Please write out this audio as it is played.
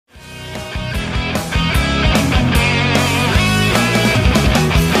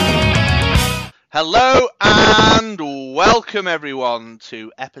Hello and welcome everyone to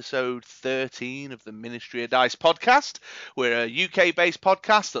episode 13 of the Ministry of Dice podcast. We're a UK-based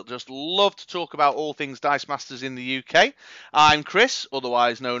podcast that just love to talk about all things Dice Masters in the UK. I'm Chris,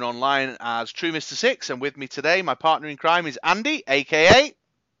 otherwise known online as True Mr. Six, and with me today, my partner in crime is Andy, aka...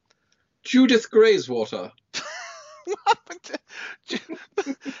 Judith Grayswater. What happened to...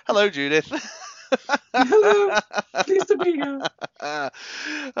 Hello, Judith. Hello, pleased to be here.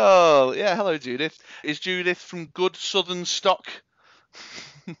 Oh, yeah, hello, Judith. Is Judith from good southern stock?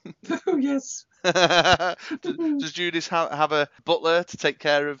 Oh, yes. Does Judith have a butler to take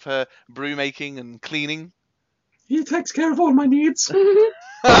care of her brew making and cleaning? He takes care of all my needs.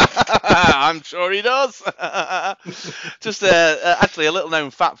 I'm sure he does. Just actually a little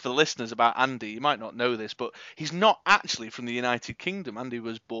known fact for the listeners about Andy. You might not know this, but he's not actually from the United Kingdom. Andy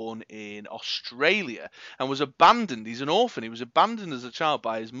was born in Australia and was abandoned. He's an orphan. He was abandoned as a child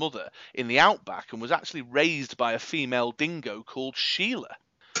by his mother in the outback and was actually raised by a female dingo called Sheila.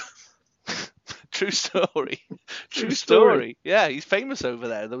 True story. True story. Yeah, he's famous over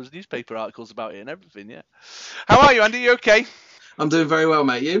there. There was newspaper articles about it and everything, yeah. How are you, Andy? You okay? I'm doing very well,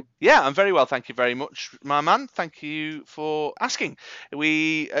 mate. You? Yeah, I'm very well. Thank you very much, my man. Thank you for asking.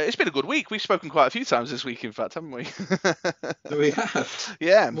 It's been a good week. We've spoken quite a few times this week, in fact, haven't we? We have.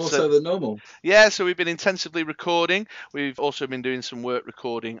 Yeah. More so than normal. Yeah, so we've been intensively recording. We've also been doing some work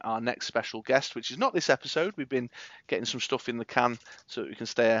recording our next special guest, which is not this episode. We've been getting some stuff in the can so that we can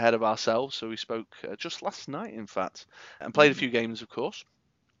stay ahead of ourselves. So we spoke just last night, in fact, and played a few games, of course.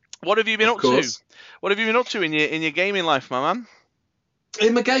 What have you been up to? What have you been up to in your gaming life, my man?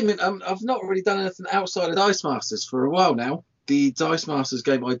 In my gaming, I've not really done anything outside of Dice Masters for a while now. The Dice Masters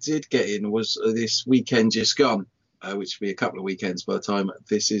game I did get in was this weekend just gone, which will be a couple of weekends by the time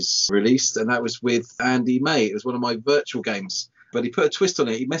this is released, and that was with Andy May. It was one of my virtual games, but he put a twist on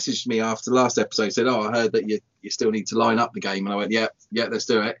it. He messaged me after the last episode, said, "Oh, I heard that you still need to line up the game," and I went, "Yeah, let's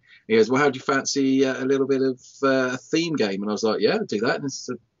do it." He goes, "Well, how do you fancy a little bit of a theme game?" And I was like, "Yeah, I'll do that." And he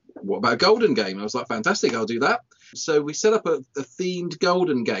said, "What about a golden game?" And I was like, "Fantastic, I'll do that." So we set up a themed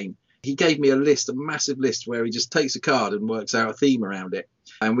golden game. He gave me a massive list, where he just takes a card and works out a theme around it.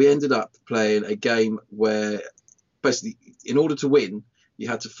 And we ended up playing a game where basically, in order to win, you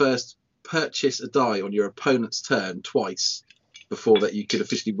had to first purchase a die on your opponent's turn twice before that you could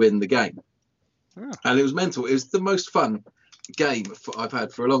officially win the game. Oh. And it was mental. It was the most fun game I've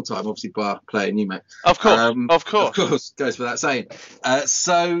had for a long time, obviously bar playing you, mate. Of course, goes without saying.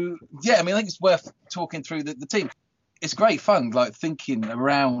 So yeah, I mean, I think it's worth talking through the team. It's great fun, like thinking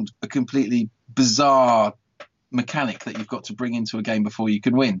around a completely bizarre mechanic that you've got to bring into a game before you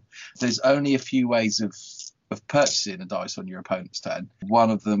can win. There's only a few ways of purchasing a dice on your opponent's turn. One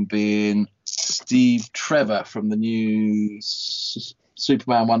of them being Steve Trevor from the new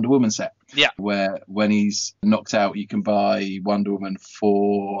Superman Wonder Woman set. Yeah. Where when he's knocked out, you can buy Wonder Woman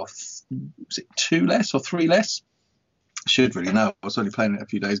for, was it 2 less or 3 less? Should really know. I was only playing it a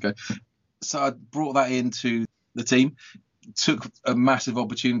few days ago. So I brought that into the team. Took a massive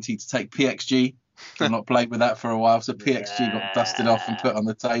opportunity to take PXG. I've not played with that for a while. So PXG got dusted off and put on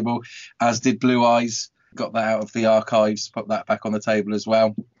the table, as did Blue Eyes. Got that out of the archives, put that back on the table as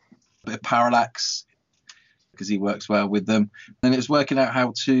well. A bit of Parallax, because he works well with them. And it was working out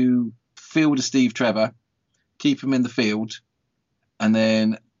how to field a Steve Trevor, keep him in the field, and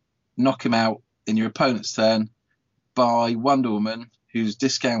then knock him out in your opponent's turn by Wonder Woman, who's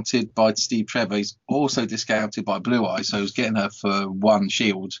discounted by Steve Trevor. He's also discounted by Blue Eye, so I was getting her for 1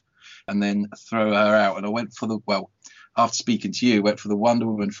 shield, and then throw her out. And I went for after speaking to you, went for the Wonder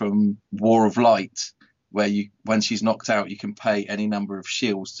Woman from War of Light, where when she's knocked out, you can pay any number of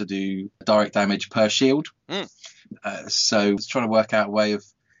shields to do direct damage per shield. So I was trying to work out a way of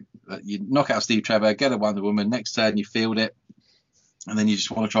you knock out Steve Trevor, get a Wonder Woman, next turn you field it, and then you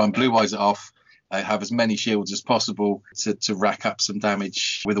just want to try and Blue Eyes it off, have as many shields as possible to rack up some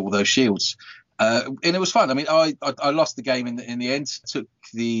damage with all those shields. And it was fun. I mean, I lost the game in the end. Took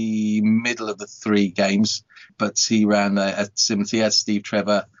the middle of the 3 games, but he ran a similar. He had Steve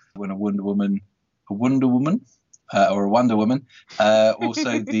Trevor when a Wonder Woman. Also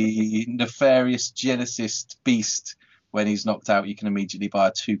the nefarious Genesis Beast. When he's knocked out, you can immediately buy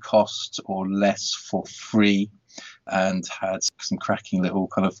a 2 cost or less for free, and had some cracking little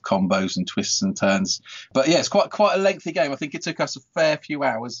kind of combos and twists and turns. But yeah, it's quite a lengthy game. I think it took us a fair few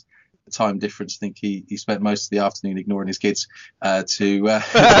hours. The time difference, I think he spent most of the afternoon ignoring his kids to play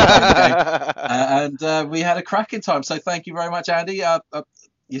the game. And we had a cracking time. So thank you very much, Andy.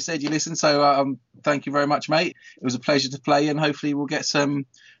 You said you listened, so thank you very much, mate. It was a pleasure to play, and hopefully we'll get some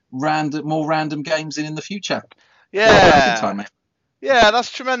more random games in the future. Yeah. Time, mate. Yeah,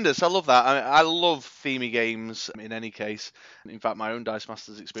 that's tremendous. I love that. I love themey games in any case. In fact, my own Dice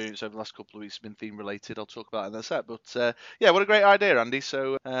Masters experience over the last couple of weeks has been theme related. I'll talk about it in a sec. But yeah, what a great idea, Andy.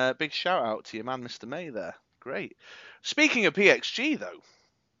 So big shout out to your man, Mr. May there. Great. Speaking of PXG, though.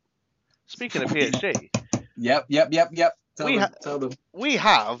 Speaking of PXG. Yep. Tell them. We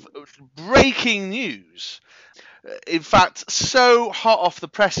have breaking news. In fact, so hot off the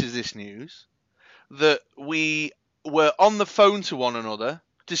press is this news that we were on the phone to one another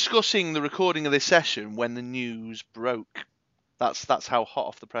discussing the recording of this session when the news broke. That's how hot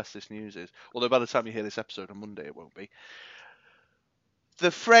off the press this news is. Although by the time you hear this episode on Monday, it won't be.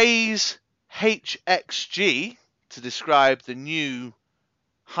 The phrase HXG to describe the new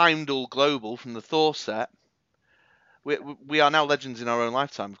Heimdall Global from the Thor set. We are now legends in our own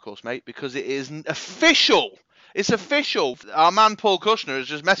lifetime, of course, mate, because it is official. It's official. Our man Paul Kushner has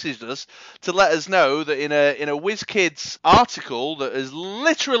just messaged us to let us know that in a WizKids article that has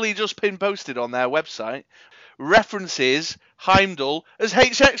literally just been posted on their website, references Heimdall as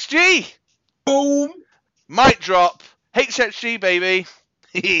HXG. Boom! Mic drop. HXG, baby.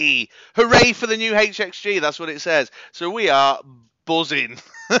 Hooray for the new HXG. That's what it says. So we are buzzing.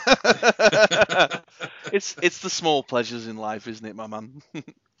 It's the small pleasures in life, isn't it, my man?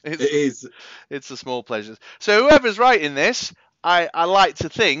 It is. It's the small pleasures. So whoever's writing this, I like to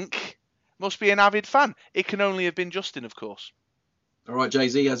think, must be an avid fan. It can only have been Justin, of course. All right,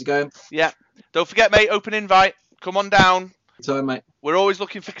 Jay-Z, how's it going? Yeah. Don't forget, mate, open invite. Come on down. Time, mate. We're always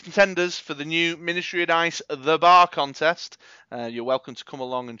looking for contenders for the new Ministry of Dice The Bar contest. You're welcome to come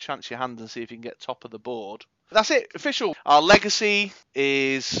along and chance your hand and see if you can get top of the board. That's it. Official. Our legacy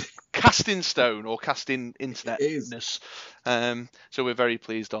is cast in stone or cast in internetness. So we're very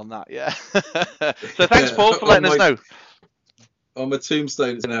pleased on that. Yeah. So thanks, Paul, for letting us know. On my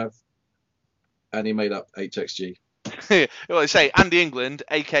tombstone, it's going to have Andy made up HXG. Well, I say Andy England,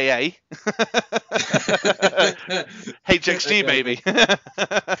 aka HXG, baby.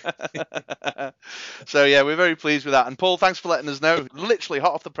 So yeah, we're very pleased with that. And Paul, thanks for letting us know. Literally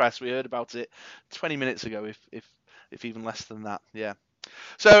hot off the press, we heard about it 20 minutes ago, if even less than that. Yeah.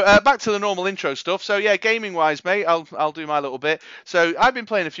 So back to the normal intro stuff. So yeah, gaming wise, mate, I'll do my little bit. So I've been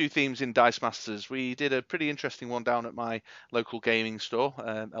playing a few themes in Dice Masters. We did a pretty interesting one down at my local gaming store,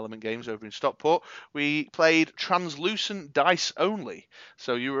 Element Games over in Stockport. We played translucent dice only.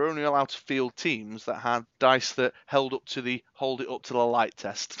 So you were only allowed to field teams that had dice that held up to the hold it up to the light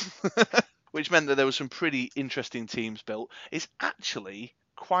test. Which meant that there were some pretty interesting teams built. It's actually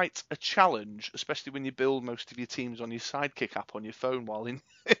quite a challenge, especially when you build most of your teams on your Sidekick app on your phone while in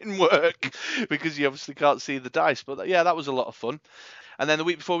work, because you obviously can't see the dice. But yeah, that was a lot of fun. And then the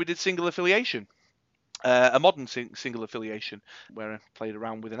week before we did single affiliation, a modern single affiliation, where I played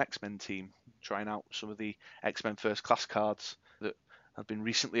around with an X-Men team, trying out some of the X-Men First Class cards that have been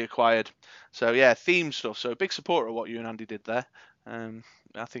recently acquired. So yeah, theme stuff. So a big supporter of what you and Andy did there.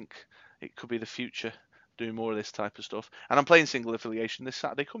 I think it could be the future, doing more of this type of stuff. And I'm playing single affiliation this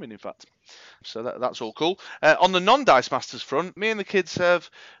Saturday coming, in fact. So that's all cool. On the non-Dice Masters front, me and the kids have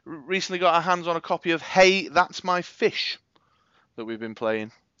recently got our hands on a copy of Hey, That's My Fish that we've been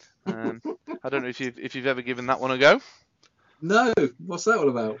playing. I don't know if you've ever given that one a go. No, what's that all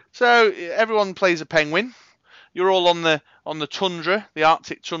about? So everyone plays a penguin. You're all on the tundra, the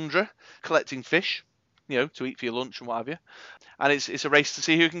Arctic tundra, collecting fish, to eat for your lunch and what have you. And it's a race to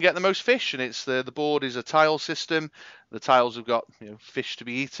see who can get the most fish. And it's the board is a tile system. The tiles have got fish to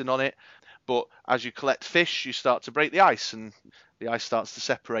be eaten on it. But as you collect fish, you start to break the ice, and the ice starts to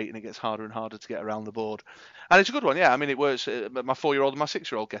separate, and it gets harder and harder to get around the board. And it's a good one, yeah. I mean, it works. My 4-year-old and my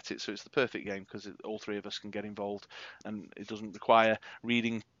 6-year-old get it, so it's the perfect game because all three of us can get involved, and it doesn't require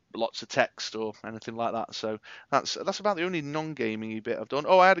reading lots of text or anything like that. So that's about the only non-gaming bit I've done.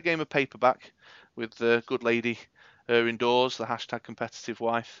 Oh, I had a game of paperback with the good lady indoors, the hashtag competitive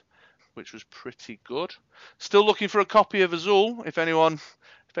wife, which was pretty good. Still looking for a copy of Azul, if anyone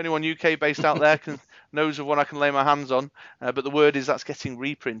UK based out there knows of one I can lay my hands on. But the word is that's getting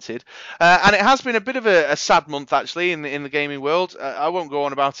reprinted. And it has been a bit of a sad month, actually, in the gaming world. I won't go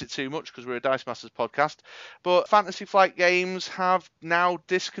on about it too much because we're a Dice Masters podcast. But Fantasy Flight Games have now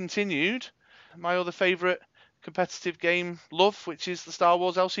discontinued my other favourite competitive game, love, which is the Star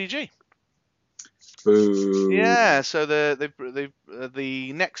Wars LCG. Boo. Yeah, so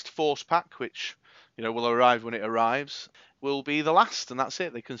the next Force Pack, which will arrive when it arrives, will be the last, and that's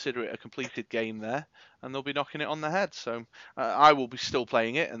it. They consider it a completed game there, and they'll be knocking it on the head. So I will be still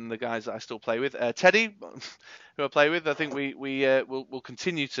playing it, and the guys that I still play with, Teddy, who I play with, I think we'll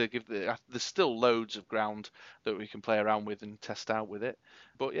continue to give. There's still loads of ground that we can play around with and test out with it.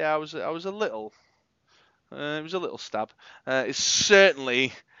 But yeah, I was a little It was a little stab. It's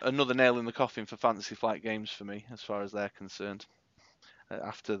certainly another nail in the coffin for Fantasy Flight Games for me, as far as they're concerned.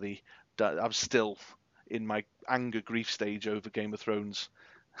 I'm still in my anger grief stage over Game of Thrones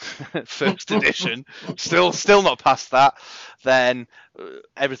first edition, still not past that. Then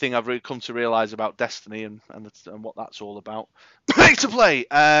everything I've really come to realise about Destiny and what that's all about. Play to play.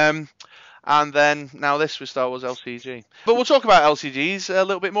 And then now this with Star Wars LCG. But we'll talk about LCGs a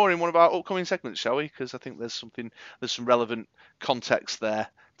little bit more in one of our upcoming segments, shall we? Because I think there's some relevant context there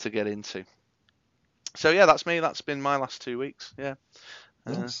to get into. So yeah, that's me. That's been my last 2 weeks. Yeah.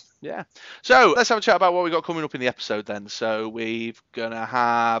 Yeah. So let's have a chat about what we got coming up in the episode then. So we're going to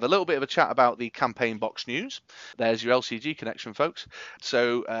have a little bit of a chat about the campaign box news. There's your LCG connection, folks.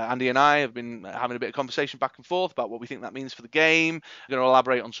 So Andy and I have been having a bit of conversation back and forth about what we think that means for the game. We're going to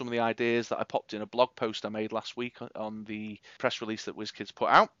elaborate on some of the ideas that I popped in a blog post I made last week on the press release that WizKids put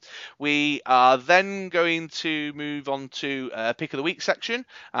out. We are then going to move on to Pick of the Week section.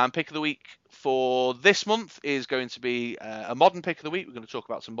 Pick of the Week for this month is going to be a modern pick of the week. We're going to talk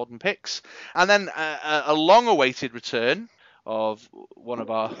about some modern picks. And then a long-awaited return of one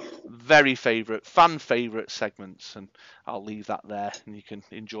of our very fan favourite segments. And I'll leave that there, and you can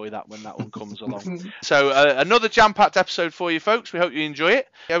enjoy that when that one comes along. So another jam-packed episode for you, folks. We hope you enjoy it.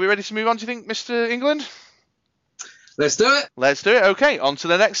 Are we ready to move on, do you think, Mr. England? Let's do it. Let's do it. Okay, on to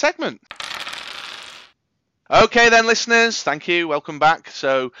the next segment. Okay then, listeners, thank you. Welcome back.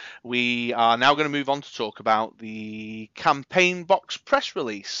 So we are now going to move on to talk about the campaign box press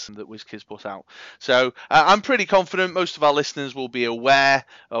release that WizKids put out. So I'm pretty confident most of our listeners will be aware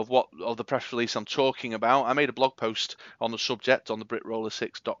of the press release I'm talking about. I made a blog post on the subject on the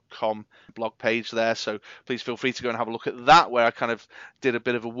BritRoller6.com blog page there, so please feel free to go and have a look at that, where I kind of did a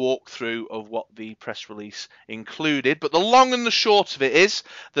bit of a walkthrough of what the press release included. But the long and the short of it is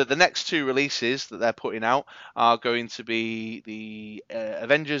that the next two releases that they're putting out are going to be the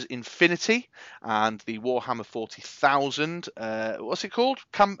Avengers Infinity and the Warhammer 40,000. What's it called?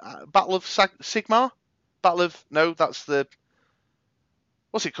 Battle of Sigmar?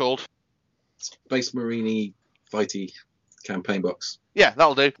 What's it called? Space Marine fighty campaign box. Yeah,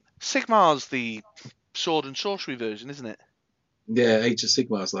 that'll do. Sigmar's the sword and sorcery version, isn't it? Yeah, Age of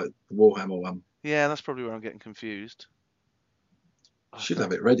Sigmar's like the Warhammer one. Yeah, that's probably where I'm getting confused. Should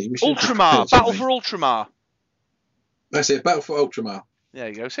have it ready. Ultramar! Battle for Ultramar! That's it, Battle for Ultramar. There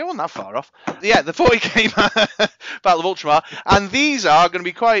you go. See, I wasn't that far off. Yeah, the 40k Battle of Ultramar. And these are going to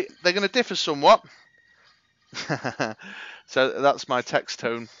be they're going to differ somewhat. So that's my text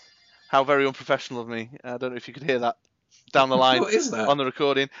tone. How very unprofessional of me. I don't know if you could hear that down the line. What is that? On the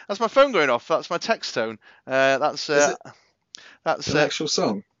recording. That's my phone going off. That's my text tone. That's an actual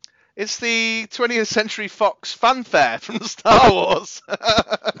song. It's the 20th Century Fox fanfare from Star Wars. Yeah,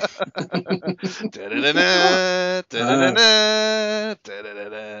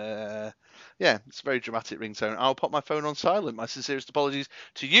 it's a very dramatic ringtone. I'll pop my phone on silent. My sincerest apologies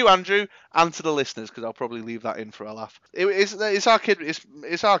to you, Andrew, and to the listeners, because I'll probably leave that in for a laugh. It's our kid.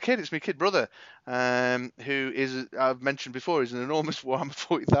 It's my kid brother, who is, I've mentioned before, is an enormous Warhammer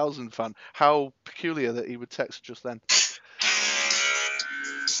 40,000 fan. How peculiar that he would text just then.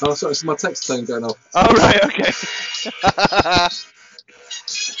 Oh, sorry, it's my text tone going off. Oh, right, okay.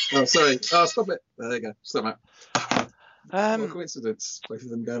 Oh, sorry. Oh, stop it. There you go. Stop it. What a coincidence. Both of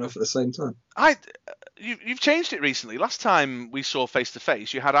them going off at the same time. You've changed it recently. Last time we saw face to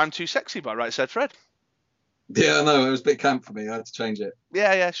face, you had "I'm Too Sexy" by Right Said Fred. Yeah, I know. It was a bit camp for me. I had to change it.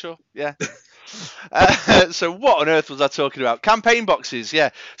 Yeah, sure. Yeah. So what on earth was I talking about? Campaign boxes, yeah.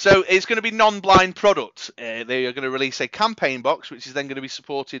 So it's going to be non-blind product. They are going to release a campaign box, which is then going to be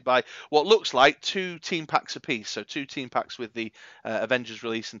supported by what looks like 2 team packs apiece. So 2 team packs with the Avengers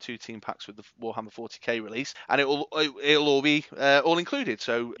release and 2 team packs with the Warhammer 40k release, and it'll all be all included.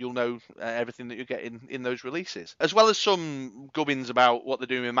 So you'll know everything that you're getting in those releases, as well as some gubbins about what they're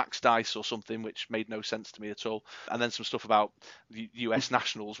doing with Max Dice or something, which made no sense to me at all, and then some stuff about the US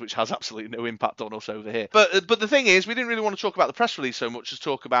Nationals, which has absolutely no impact on us over here. But the thing is, we didn't really want to talk about the press release so much as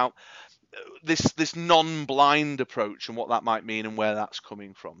talk about this non-blind approach and what that might mean and where that's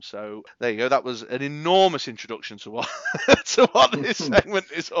coming from. So there you go. That was an enormous introduction to what this segment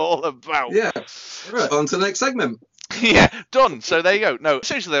is all about. Yeah. Right. On to the next segment. Yeah, done. So there you go. No,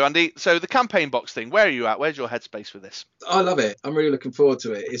 seriously though, Andy. So the campaign box thing, where are you at? Where's your headspace with this? I love it. I'm really looking forward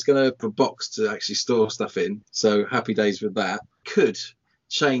to it. It's going to open a box to actually store stuff in. So happy days with that. Could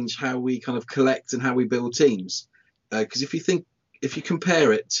change how we kind of collect and how we build teams. Because if you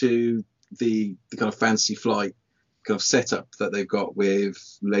compare it to the kind of Fantasy Flight kind of setup that they've got with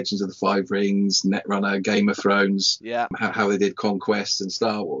Legends of the Five Rings, Netrunner, Game of Thrones, yeah, how they did Conquest and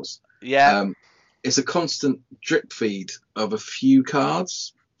Star Wars. Yeah. it's a constant drip feed of a few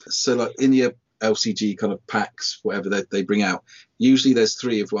cards. So like in your LCG kind of packs, whatever they bring out, usually there's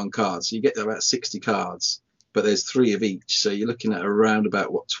 3 of one card. So you get about 60 cards, but there's 3 of each. So you're looking at around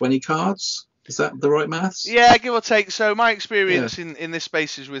about, 20 cards? Is that the right maths? Yeah, give or take. So my experience Yeah. in this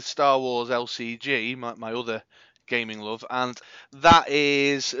space is with Star Wars LCG, my other gaming love, and that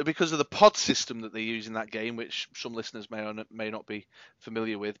is because of the pod system that they use in that game, which some listeners may not be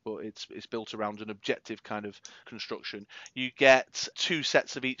familiar with, but it's built around an objective kind of construction. You get 2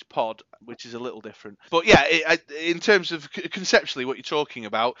 sets of each pod, which is a little different. But yeah, in terms of conceptually what you're talking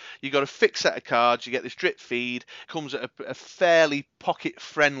about, you got a fixed set of cards, you get this drip feed, comes at a fairly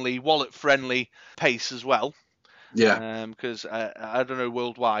pocket-friendly, wallet-friendly pace as well. Yeah. Because I don't know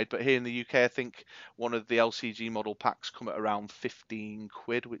worldwide, but here in the UK, I think one of the LCG model packs come at around 15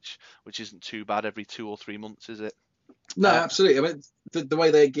 quid, which isn't too bad every 2 or 3 months, is it? No, absolutely. I mean, the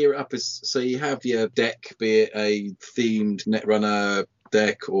way they gear it up is, so you have your deck, be it a themed Netrunner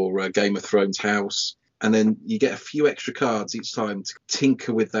deck or a Game of Thrones house, and then you get a few extra cards each time to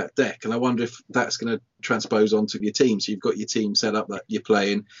tinker with that deck. And I wonder if that's going to transpose onto your team. So you've got your team set up that you're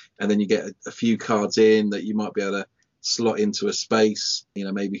playing, and then you get a few cards in that you might be able to slot into a space.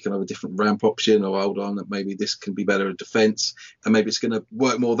 Maybe you can have a different ramp option, or hold on, that maybe this can be better at defense, and maybe it's going to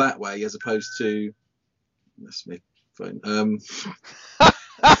work more that way as opposed to, that's me phone.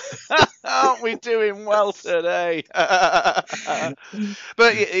 Aren't we doing well today? But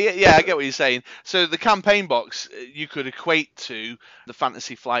yeah, I get what you're saying. So the campaign box you could equate to the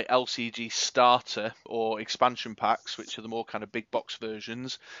Fantasy Flight LCG starter or expansion packs, which are the more kind of big box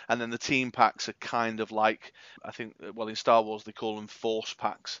versions, and then the team packs are kind of like, I think, well, in Star Wars they call them force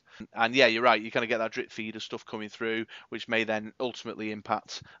packs. And yeah, you're right, you kind of get that drip feed of stuff coming through, which may then ultimately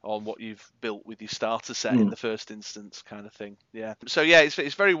impact on what you've built with your starter set in the first instance, kind of thing. Yeah. So yeah,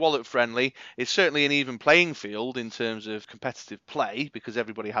 it's very wallet friendly. It's certainly an even playing field in terms of competitive play because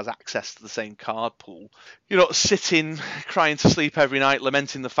everybody has access to the same card pool. You're not sitting crying to sleep every night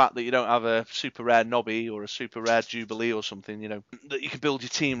lamenting the fact that you don't have a super rare Nobby or a super rare Jubilee or something, that you can build your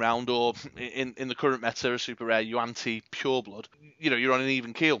team around, or in the current meta, a super rare Yuan-Ti Pureblood. You're on an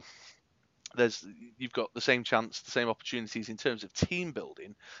even keel. You've got the same chance, the same opportunities in terms of team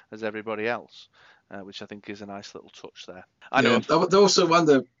building as everybody else, which I think is a nice little touch there. I also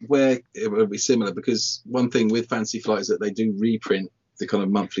wonder where it would be similar, because one thing with Fantasy Flight is that they do reprint the kind of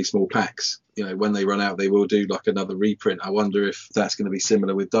monthly small packs. When they run out, they will do like another reprint. I wonder if that's going to be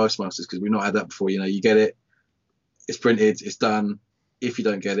similar with Dice Masters, because we've not had that before. You get it, it's printed, it's done. If you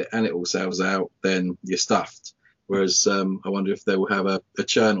don't get it and it all sells out, then you're stuffed. Whereas I wonder if they will have a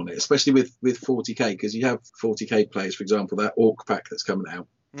churn on it, especially with 40k, because you have 40k players, for example, that Orc pack that's coming out.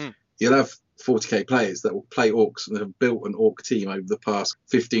 You'll have 40k players that will play Orcs and have built an Orc team over the past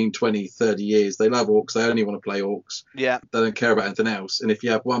 15, 20, 30 years. They love Orcs. They only want to play Orcs. Yeah. They don't care about anything else. And if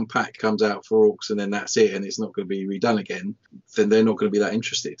you have one pack comes out for Orcs and then that's it, and it's not going to be redone again, then they're not going to be that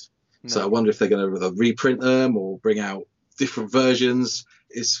interested. No. So I wonder if they're going to reprint them or bring out different versions.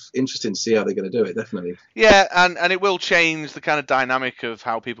 It's interesting to see how they're going to do it, definitely. Yeah, and it will change the kind of dynamic of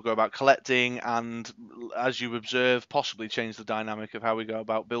how people go about collecting, and as you observe, possibly change the dynamic of how we go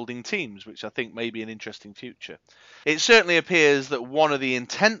about building teams, which I think may be an interesting future. It certainly appears that one of the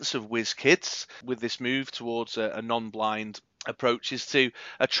intents of WizKids with this move towards a non-blind approach is to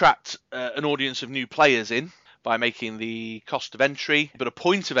attract an audience of new players in, by making the cost of entry, but a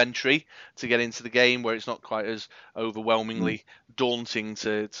point of entry to get into the game where it's not quite as overwhelmingly daunting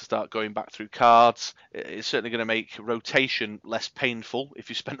to start going back through cards. It's certainly going to make rotation less painful if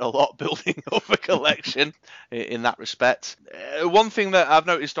you spend a lot building up a collection in that respect. One thing that I've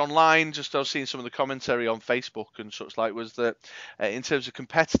noticed online, just I was seeing some of the commentary on Facebook and such like, was that in terms of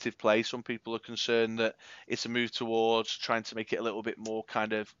competitive play, some people are concerned that it's a move towards trying to make it a little bit more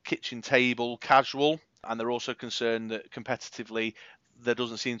kind of kitchen table casual. And they're also concerned that competitively there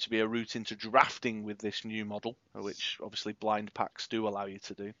doesn't seem to be a route into drafting with this new model, which obviously blind packs do allow you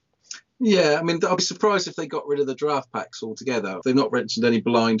to do. Yeah, I mean, I'll be surprised if they got rid of the draft packs altogether. They've not mentioned any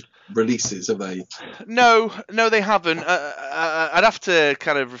blind releases, have they? No, they haven't. I'd have to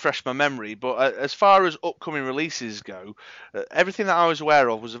kind of refresh my memory, but as far as upcoming releases go, everything that I was aware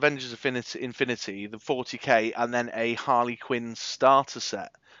of was Avengers Infinity, the 40k, and then a Harley Quinn starter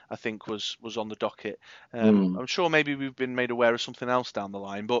set. I think was on the docket. I'm sure maybe we've been made aware of something else down the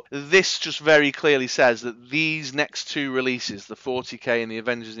line, but this just very clearly says that these next two releases, the 40k and the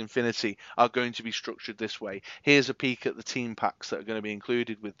Avengers Infinity, are going to be structured this way. Here's a peek at the team packs that are going to be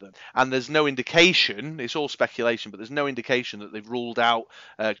included with them. And there's no indication, it's all speculation, but there's no indication that they've ruled out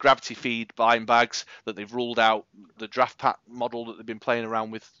gravity feed blind bags, that they've ruled out the draft pack model that they've been playing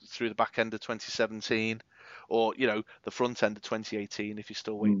around with through the back end of 2017, or the front end of 2018 if you're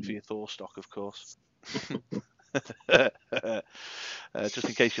still waiting for your Thor stock, of course. Just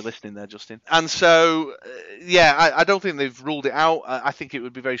in case you're listening there, Justin. And so, I don't think they've ruled it out. I think it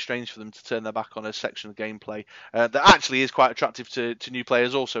would be very strange for them to turn their back on a section of gameplay that actually is quite attractive to new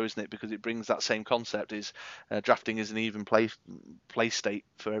players also, isn't it? Because it brings that same concept, is drafting is an even play state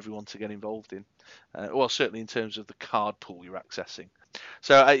for everyone to get involved in. Well, certainly in terms of the card pool you're accessing.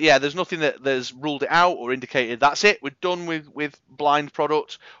 So there's nothing that there's ruled it out or indicated that's it, we're done with blind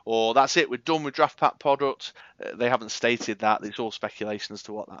product, or that's it, we're done with draft pack product. They haven't stated that. It's all speculation as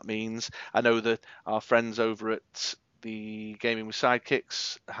to what that means. I know that our friends over at the Gaming with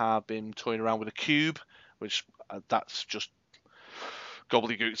Sidekicks have been toying around with a cube, which that's just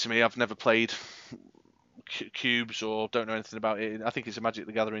gobbledygook to me. I've never played cubes or don't know anything about it. I think it's a Magic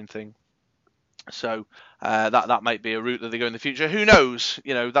the Gathering thing. So that might be a route that they go in the future. Who knows?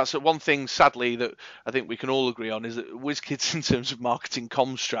 That's one thing, sadly, that I think we can all agree on, is that WizKids, in terms of marketing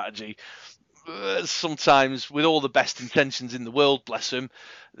comm strategy, sometimes, with all the best intentions in the world, bless them,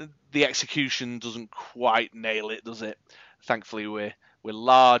 the execution doesn't quite nail it, does it? Thankfully, we're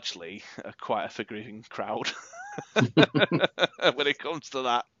largely quite a forgiving crowd when it comes to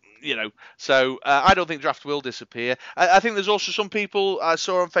that. So I don't think draft will disappear. I think there's also some people I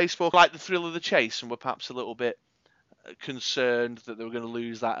saw on Facebook like the thrill of the chase and were perhaps a little bit concerned that they were going to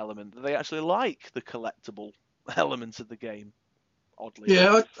lose that element. They actually like the collectible element of the game, oddly.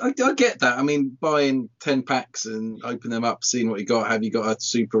 Yeah, I get that. I mean, buying 10 packs and open them up, seeing what you got. Have you got a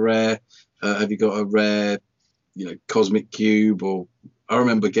super rare? Have you got a rare, cosmic cube? Or I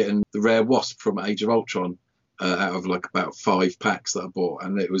remember getting the rare wasp from Age of Ultron. Out of about 5 packs that I bought,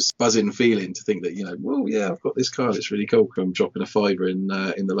 and it was buzzing feeling to think that I've got this card, it's really cool. I'm dropping a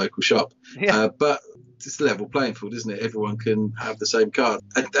 £5 in the local shop. But it's a level playing field, isn't it? Everyone can have the same card,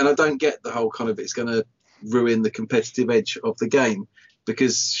 and I don't get the whole kind of it's going to ruin the competitive edge of the game,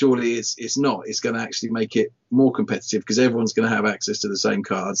 because surely it's not. It's going to actually make it more competitive, because everyone's going to have access to the same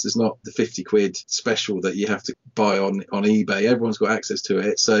cards. There's not the £50 special that you have to buy on eBay. Everyone's got access to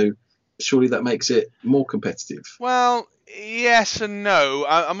it, so surely that makes it more competitive. Well, yes and no.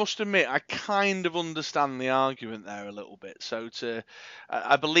 I must admit, I kind of understand the argument there a little bit. So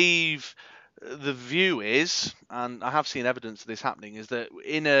I believe the view is, and I have seen evidence of this happening, is that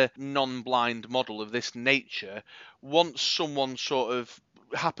in a non-blind model of this nature, once someone sort of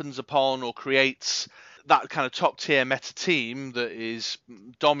happens upon or creates that kind of top tier meta team that is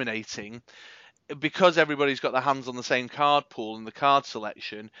dominating, because everybody's got their hands on the same card pool and the card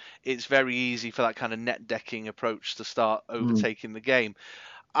selection, it's very easy for that kind of net decking approach to start overtaking the game.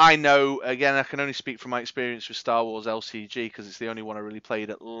 I know, again, I can only speak from my experience with Star Wars LCG, because it's the only one I really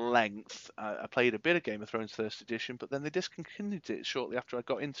played at length. I played a bit of Game of Thrones First Edition, but then they discontinued it shortly after I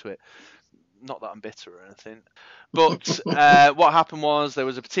got into it. Not that I'm bitter or anything. But what happened was there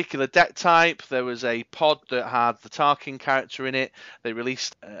was a particular deck type. There was a pod that had the Tarkin character in it. They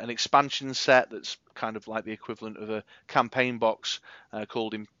released an expansion set that's kind of like the equivalent of a campaign box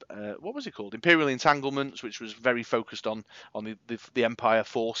called, what was it called? Imperial Entanglements, which was very focused on the Empire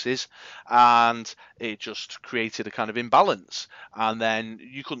forces. And it just created a kind of imbalance. And then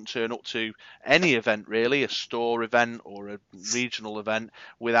you couldn't turn up to any event, really, a store event or a regional event,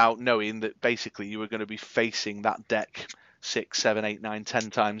 without knowing that basically you were going to be facing that deck 6, 7, 8, 9, 10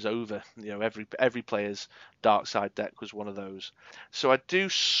 times over. Every player's dark side deck was one of those. So I do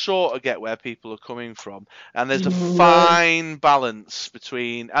sort of get where people are coming from, and there's a fine balance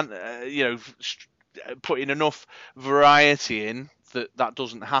between putting enough variety in that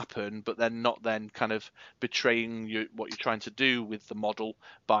doesn't happen, but then not kind of betraying what you're trying to do with the model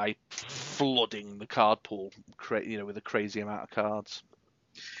by flooding the card pool, with a crazy amount of cards.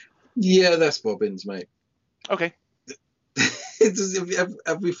 Yeah, that's bobbins, mate. Okay.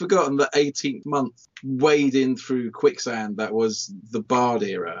 Have we forgotten the 18th month wading through quicksand that was the Bard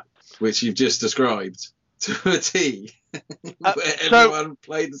era, which you've just described to a T, where everyone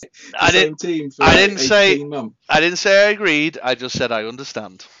played the same team for 18 months? I didn't say I agreed. I just said I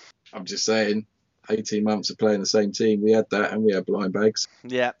understand. I'm just saying, 18 months of playing the same team. We had that, and we had blind bags.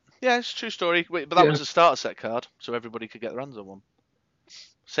 Yeah, it's a true story. But that was a starter set card, so everybody could get their hands on one.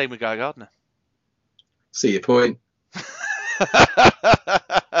 Same with Guy Gardner. See your point.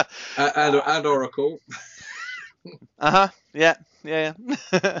 and Oracle. Yeah. Now,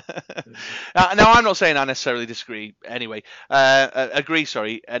 I'm not saying I necessarily disagree. Anyway, agree.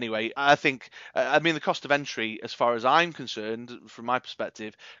 Sorry. Anyway, I think. I mean, the cost of entry, as far as I'm concerned, from my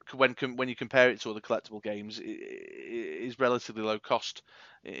perspective, when you compare it to other collectible games, is relatively low cost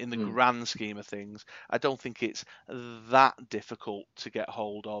in the grand scheme of things. I don't think it's that difficult to get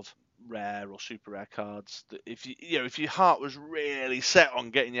hold of rare or super rare cards. That if your heart was really set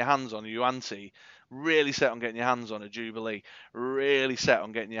on getting your hands on a Yuan-Ti, really set on getting your hands on a Jubilee, really set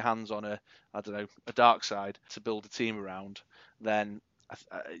on getting your hands on a dark side to build a team around, then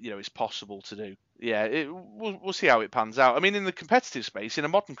it's possible to do. Yeah, we'll see how it pans out. I mean, in the competitive space, in a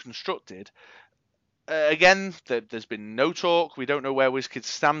modern constructed, again, there's been no talk. We don't know where WizKids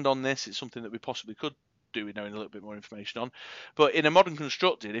stand on this. It's something that we possibly could do with knowing a little bit more information on. But in a modern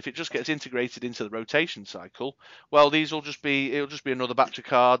constructed, if it just gets integrated into the rotation cycle, well, it'll just be another batch of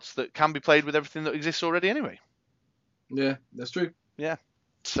cards that can be played with everything that exists already anyway. Yeah, that's true. Yeah.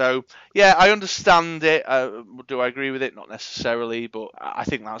 So, yeah, I understand it. Do I agree with it? Not necessarily, but I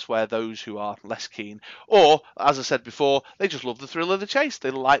think that's where those who are less keen, or, as I said before, they just love the thrill of the chase.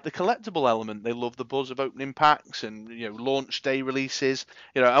 They like the collectible element. They love the buzz of opening packs and, launch day releases.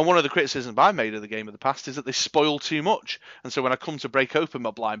 And one of the criticisms I made of the game of the past is that they spoil too much. And so when I come to break open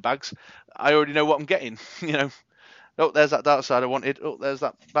my blind bags, I already know what I'm getting, Oh, there's that dark side I wanted. Oh, there's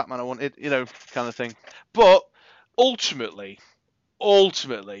that Batman I wanted, kind of thing. But ultimately,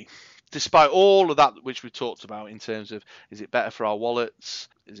 despite all of that which we talked about in terms of, is it better for our wallets?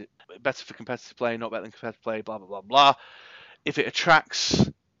 Is it better for competitive play? Not better than competitive play? Blah, blah, blah, blah. If it attracts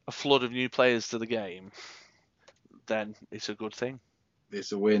a flood of new players to the game, then it's a good thing.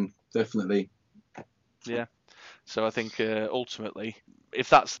 It's a win, definitely. Yeah. So I think ultimately, if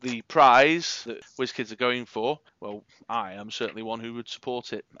that's the prize that WizKids are going for, well, I am certainly one who would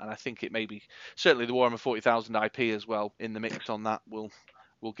support it. And I think it may be, certainly the Warhammer 40,000 IP as well in the mix on that will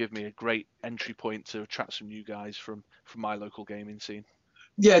give me a great entry point to attract some new guys from my local gaming scene.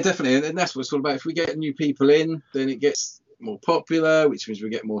 Yeah, definitely. And that's what it's all about. If we get new people in, then it gets more popular, which means we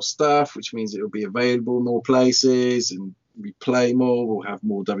get more stuff, which means it'll be available in more places and we play more, we'll have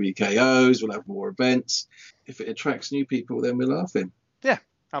more WKOs, we'll have more events. If it attracts new people, then we're laughing. Yeah,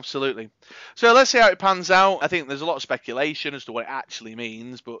 absolutely. So let's see how it pans out. I think there's a lot of speculation as to what it actually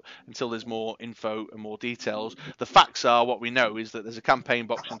means, but until there's more info and more details, the facts are what we know is that there's a campaign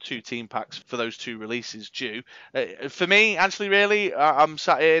box and 2 team packs for those 2 releases due. For me, actually, really, I'm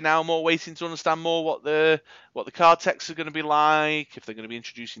sat here now more waiting to understand more what the card texts are going to be like, if they're going to be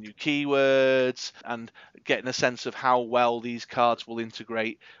introducing new keywords, and getting a sense of how well these cards will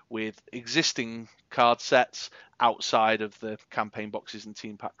integrate with existing card sets outside of the campaign boxes and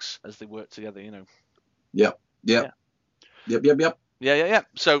team packs as they work together, Yep. Yeah. Yeah.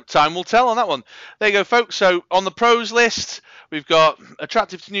 So time will tell on that one. There you go, folks. So on the pros list, we've got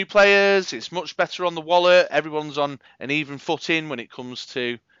attractive to new players. It's much better on the wallet. Everyone's on an even footing when it comes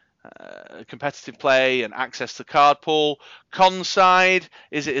to competitive play and access to card pool. Con side,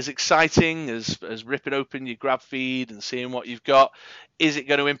 is it as exciting as ripping open your grab feed and seeing what you've got? Is it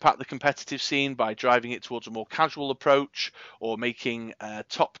going to impact the competitive scene by driving it towards a more casual approach or making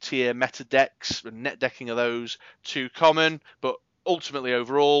top tier meta decks and net decking of those too common? But ultimately,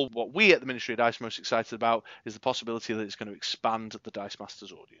 overall, what we at the Ministry of Dice are most excited about is the possibility that it's going to expand the Dice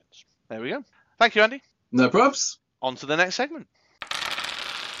Masters audience. There we go. Thank you, Andy. No probs. On to the next segment.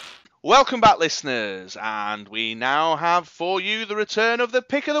 Welcome back, listeners, and we now have for you the return of the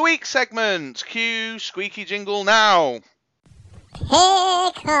Pick of the Week segment. Cue squeaky jingle now.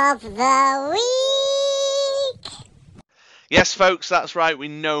 Pick of the Week! Yes, folks, that's right. We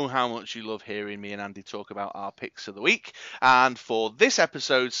know how much you love hearing me and Andy talk about our picks of the week. And for this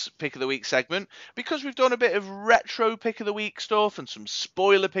episode's Pick of the Week segment, because we've done a bit of retro Pick of the Week stuff and some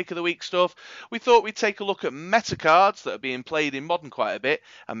spoiler Pick of the Week stuff, we thought we'd take a look at meta cards that are being played in Modern quite a bit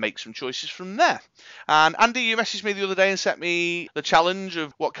and make some choices from there. And Andy, you messaged me the other day and set me the challenge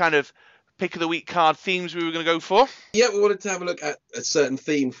of what kind of Pick of the Week card themes we were going to go for. Yeah, we wanted to have a look at a certain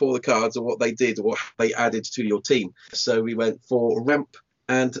theme for the cards or what they did or what they added to your team. So we went for ramp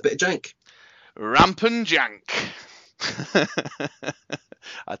and a bit of jank. Ramp and jank.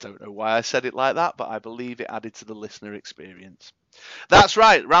 I don't know why I said it like that, but I believe it added to the listener experience. That's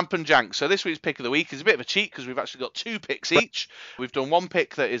right, Ramp and Jank. So this week's Pick of the Week is a bit of a cheat because we've actually got 2 picks each. We've done one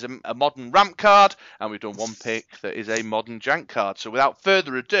pick that is a modern Ramp card, and we've done one pick that is a modern Jank card. So without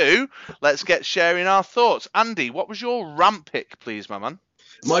further ado, let's get sharing our thoughts. Andy, what was your Ramp pick, please, my man?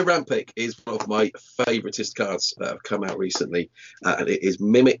 My ramp pick is one of my favouriteest cards that have come out recently, and it is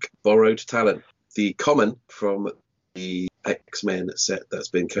Mimic Borrowed Talent. The common from the X-Men set that's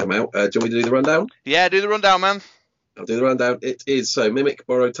been come out. Do you want me to do the rundown? Yeah, do the rundown, man. I'll do the rundown. It is so Mimic,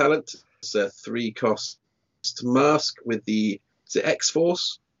 Borrow Talent. It's a 3-cost mask with the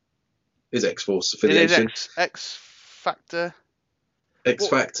X-Force. Is X-Force affiliation? It is X-Factor.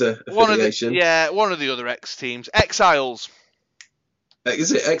 X-Factor affiliation. One of the other X teams. Exiles.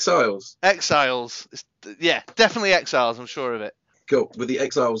 Is it Exiles? Exiles. Definitely Exiles. I'm sure of it. Cool. With the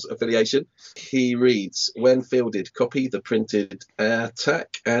Exiles affiliation, he reads, when fielded, copy the printed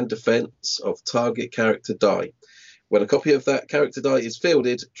attack and defense of target character die. When a copy of that character die is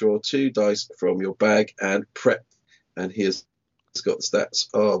fielded, draw 2 dice from your bag and prep. And he has got the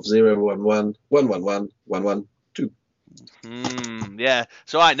stats of 0, 1, 1, 1, 1, 1, 1, 1, 2. Yeah,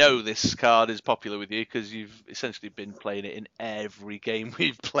 so I know this card is popular with you because you've essentially been playing it in every game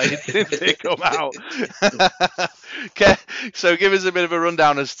we've played since it come out. Okay, so give us a bit of a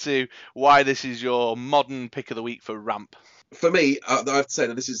rundown as to why this is your modern pick of the week for Ramp. For me, I have to say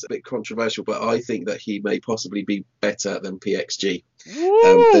that this is a bit controversial, but I think that he may possibly be better than PXG.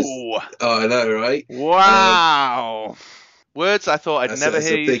 Woo! I know, right? Wow! Words I thought I'd never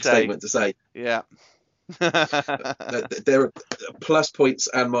hear you say. That's a big statement to say. Yeah. There are plus points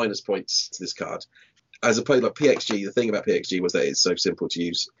and minus points to this card. As opposed like PXG, the thing about PXG was that it's so simple to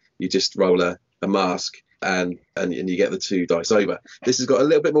use. You just roll a mask and you get the 2 dice over. This has got a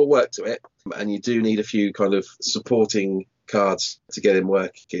little bit more work to it, and you do need a few kind of supporting cards to get him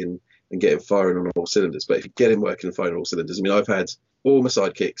working and get him firing on all cylinders. But if you get him working and firing on all cylinders, I mean, I've had all my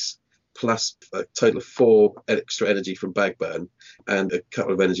sidekicks plus a total of 4 extra energy from Bagburn and a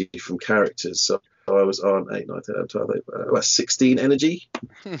couple of energy from characters. So I was on 8, 9, 10, 11, 12, 16 energy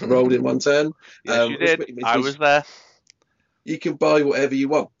rolled in one turn. Yes, you did. I was there. You can buy whatever you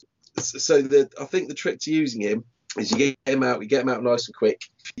want. So I think the trick to using him is you get him out nice and quick.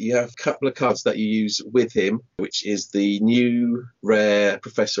 You have a couple of cards that you use with him, which is the new rare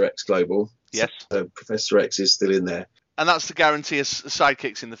Professor X Global. Yes. So Professor X is still in there. And that's to guarantee us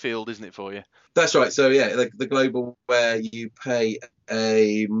sidekicks in the field, isn't it, for you? That's right. So, yeah, the Global where you pay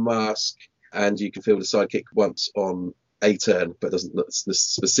a mask and you can field a sidekick once on a turn, but doesn't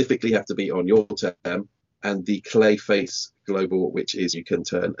specifically have to be on your turn. And the Clayface Global, which is you can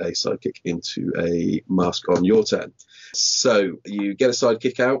turn a sidekick into a mask on your turn. So you get a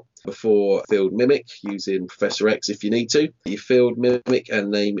sidekick out before field Mimic using Professor X if you need to. You field Mimic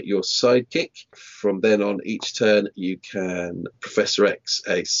and name your sidekick. From then on, each turn you can Professor X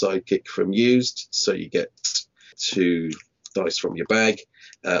a sidekick from used. So you get 2 dice from your bag.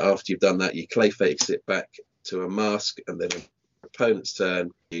 After you've done that, you Clayface it back to a mask, and then on opponent's turn,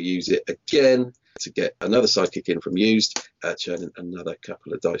 you use it again to get another sidekick in from used, churning another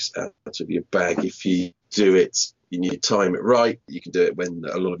couple of dice out of your bag. If you do it, you need to time it right. You can do it when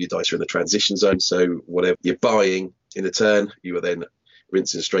a lot of your dice are in the transition zone. So whatever you're buying in a turn, you are then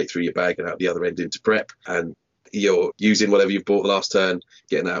rinsing straight through your bag and out the other end into prep. And you're using whatever you've bought the last turn,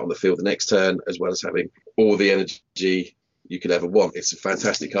 getting out on the field the next turn, as well as having all the energy you could ever want. It's a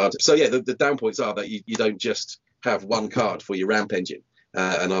fantastic card. So yeah, the down points are that you don't just have one card for your ramp engine.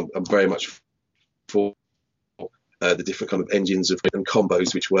 And I'm very much for the different kind of engines and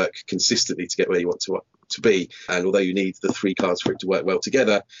combos which work consistently to get where you want to be. And although you need the 3 cards for it to work well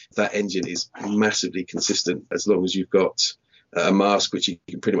together, that engine is massively consistent as long as you've got a mask, which you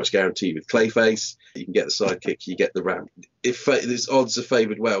can pretty much guarantee with Clayface. You can get the sidekick, you get the ramp. If these odds are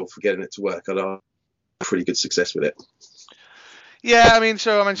favoured well for getting it to work, I'd have pretty good success with it. Yeah, I mean,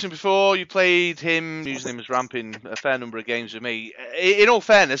 so I mentioned before, you played him, using him as ramp in a fair number of games with me. In all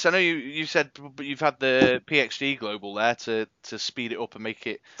fairness, I know you said you've had the PXG Global there to speed it up and make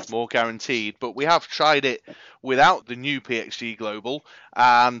it more guaranteed, but we have tried it without the new PXG Global,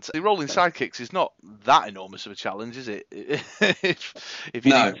 and the rolling sidekicks is not that enormous of a challenge, is it? if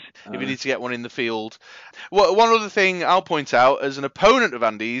you need to get one in the field. Well, one other thing I'll point out, as an opponent of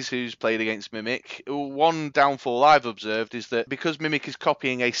Andy's who's played against Mimic, one downfall I've observed is that because Mimic is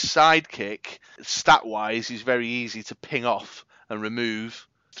copying a sidekick, stat-wise, he's very easy to ping off and remove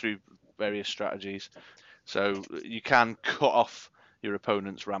through various strategies. So you can cut off your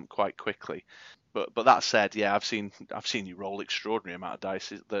opponent's ramp quite quickly. But that said, yeah, I've seen you roll extraordinary amount of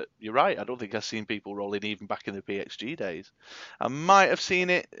dice. That you're right. I don't think I've seen people rolling even back in the PXG days. I might have seen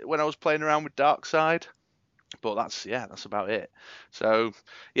it when I was playing around with Darkside, but that's about it. So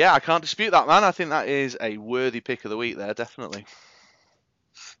yeah, I can't dispute that, man. I think that is a worthy pick of the week there, definitely.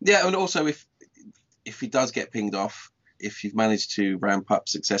 Yeah, and also if he does get pinged off, if you've managed to ramp up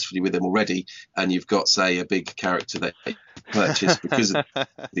successfully with him already, and you've got, say, a big character that you purchased because of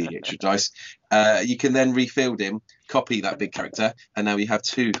the extra dice, you can then refield him, copy that big character, and now you have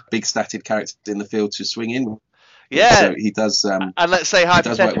 2 big statted characters in the field to swing in. Yeah. So he does. And let's say he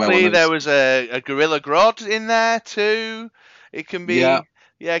does work well on hypothetically those. there was a Gorilla Grodd in there too. It can be, Yeah.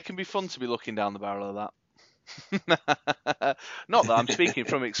 it can be fun to be looking down the barrel of that. Not that I'm speaking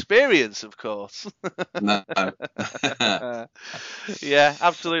from experience, of course. No. Yeah,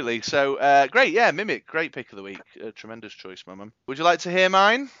 absolutely. So great, yeah, Mimic, great pick of the week. Tremendous choice, my mum. Would you like to hear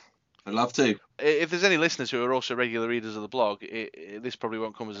mine? I'd love to. If there's any listeners who are also regular readers of the blog, this probably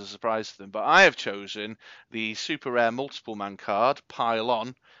won't come as a surprise to them, but I have chosen the super rare multiple man card, Pile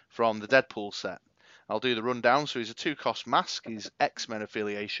On, from the Deadpool set. I'll do the rundown. So he's a 2-cost mask, he's X-Men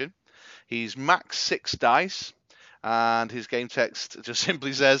affiliation, he's max 6 dice, and his game text just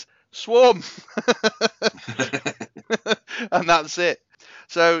simply says, Swarm! And that's it.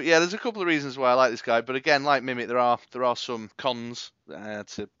 So yeah, there's a couple of reasons why I like this guy, but again, like Mimic, there are some cons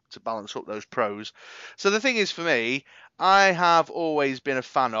to balance up those pros. So the thing is, for me, I have always been a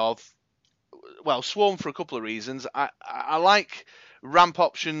fan of, well, Swarm for a couple of reasons. I like ramp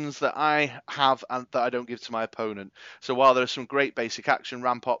options that I have and that I don't give to my opponent. So while there are some great basic action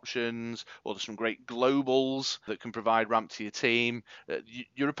ramp options, or there's some great globals that can provide ramp to your team,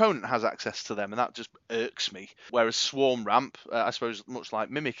 your opponent has access to them, and that just irks me. Whereas Swarm ramp, I suppose, much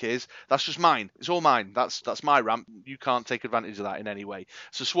like Mimic is, that's just mine. It's all mine. That's my ramp. You can't take advantage of that in any way.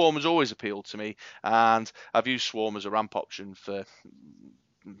 So Swarm has always appealed to me, and I've used Swarm as a ramp option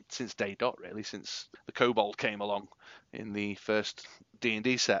since day dot, really, since the Kobold came along in the first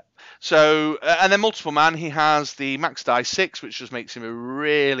D&D set. So, and then multiple man, he has the max die 6, which just makes him a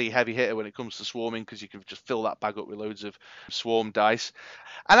really heavy hitter when it comes to swarming, because you can just fill that bag up with loads of swarm dice.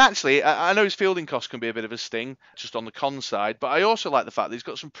 And actually, I know his fielding cost can be a bit of a sting, just on the con side, but I also like the fact that he's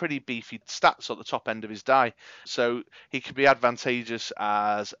got some pretty beefy stats at the top end of his die. So he could be advantageous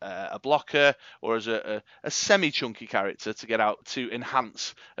as a blocker, or as a semi-chunky character to get out to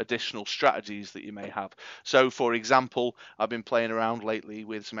enhance additional strategies that you may have. So, for example, I've been playing around lately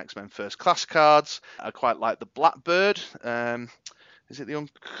with some X-Men First Class cards. I quite like the Blackbird. Is it the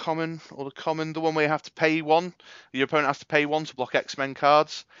uncommon or the common? The one where you have to pay 1. Your opponent has to pay 1 to block X-Men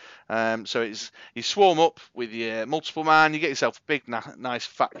cards. So you swarm up with your multiple man, you get yourself a big, nice,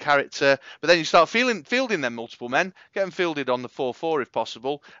 fat character, but then you start fielding them multiple men, get them fielded on the 4/4 if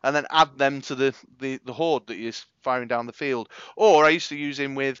possible, and then add them to the horde that you're firing down the field. Or I used to use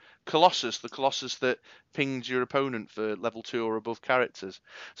him with Colossus, the Colossus that pings your opponent for level 2 or above characters.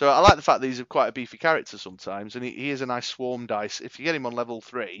 So I like the fact that he's quite a beefy character sometimes, and he is a nice swarm dice. If you get him on level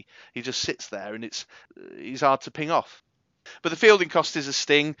 3, he just sits there, and he's hard to ping off. But the fielding cost is a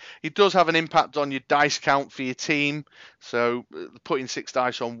sting. He does have an impact on your dice count for your team. So putting 6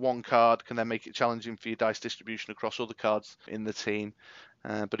 dice on one card can then make it challenging for your dice distribution across other cards in the team.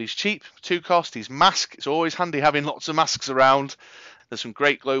 But he's cheap, 2 cost. He's mask. It's always handy having lots of masks around. There's some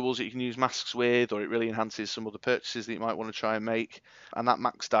great globals that you can use masks with, or it really enhances some other purchases that you might want to try and make. And that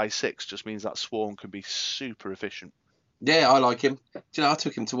max die 6 just means that swarm can be super efficient. Yeah, I like him. Do you know, I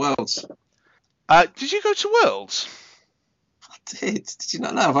took him to Worlds. Did you go to Worlds? I did. Did you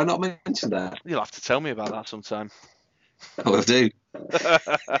not know? Have I not mentioned that? You'll have to tell me about that sometime. I will do.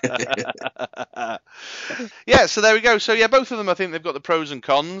 Yeah, so there we go. So yeah, both of them, I think they've got the pros and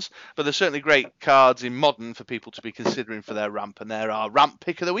cons, but they're certainly great cards in Modern for people to be considering for their ramp, and there are ramp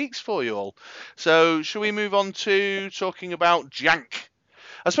pick of the weeks for you all. So shall we move on to talking about jank?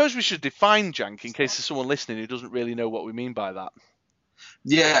 I suppose we should define jank in case there's someone listening who doesn't really know what we mean by that.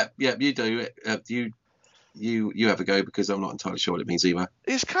 Yeah, you do. You have a go, because I'm not entirely sure what it means either.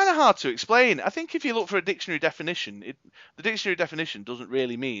 It's kind of hard to explain. I think if you look for a dictionary definition, the dictionary definition doesn't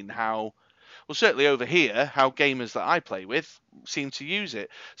really mean how, well, certainly over here, how gamers that I play with seem to use it.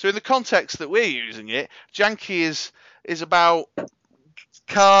 So in the context that we're using it, janky is about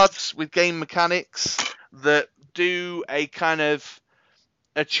cards with game mechanics that do a kind of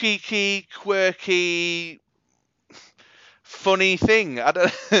a cheeky, quirky, funny thing. I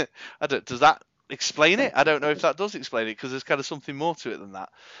don't. Does that explain it? I don't know if that does explain it, because there's kind of something more to it than that.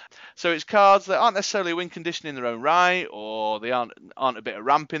 So it's cards that aren't necessarily win condition in their own right, or they aren't a bit of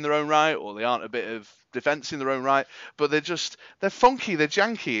ramp in their own right, or they aren't a bit of defense in their own right, but they're funky, they're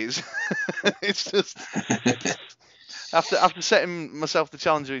janky. It's just after setting myself the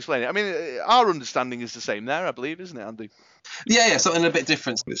challenge of explaining it. I mean, our understanding is the same there, I believe, isn't it, Andy? Yeah, something a bit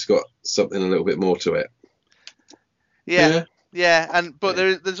different. It's got something a little bit more to it. Yeah, but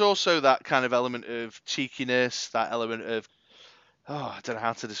there's also that kind of element of cheekiness, that element of, I don't know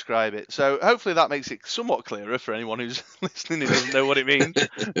how to describe it. So hopefully that makes it somewhat clearer for anyone who's listening who doesn't know what it means.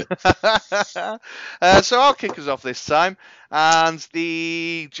 So I'll kick us off this time. And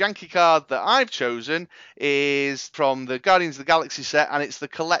the janky card that I've chosen is from the Guardians of the Galaxy set, and it's the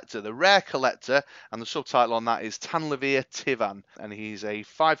Collector, the Rare Collector, and the subtitle on that is Tanlavir Tivan. And he's a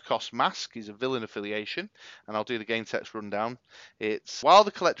 5-cost mask, he's a villain affiliation, and I'll do the game text rundown. It's, while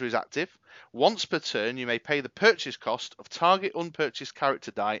the Collector is active, once per turn you may pay the purchase cost of target unpurchased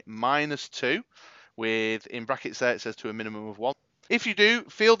character die -2, with, in brackets there it says to a minimum of 1. If you do,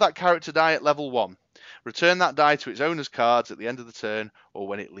 field that character die at level 1. Return that die to its owner's cards at the end of the turn or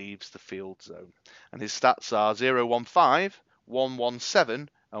when it leaves the field zone. And his stats are 015, 117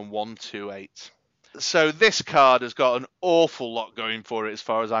 and 128. So this card has got an awful lot going for it as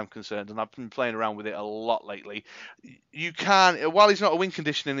far as I'm concerned, and I've been playing around with it a lot lately. You can, while he's not a win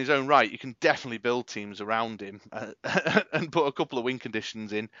condition in his own right, you can definitely build teams around him and put a couple of win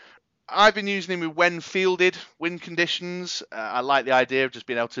conditions in. I've been using him with when fielded win conditions. I like the idea of just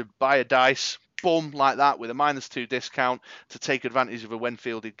being able to buy a dice, boom, like that, with a -2 discount to take advantage of a when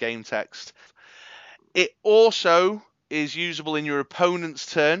fielded game text. It also is usable in your opponent's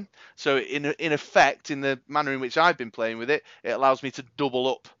turn. So in effect, in the manner in which I've been playing with it, it allows me to double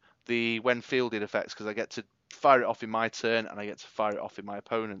up the when fielded effects because I get to fire it off in my turn and I get to fire it off in my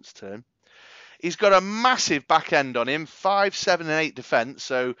opponent's turn. He's got a massive back end on him, 5, 7, and 8 defense,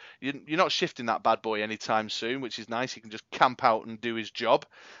 so you're not shifting that bad boy anytime soon, which is nice. He can just camp out and do his job.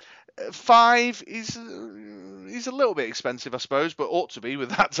 5 he's a little bit expensive, I suppose, but ought to be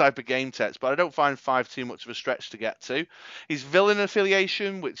with that type of game text. But I don't find 5 too much of a stretch to get to. He's villain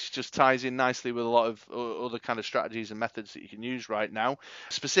affiliation, which just ties in nicely with a lot of other kind of strategies and methods that you can use right now.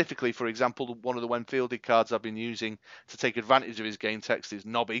 Specifically, for example, one of the when fielded cards I've been using to take advantage of his game text is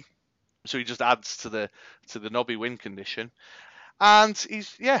Nobby. So he just adds to the Nobby win condition. And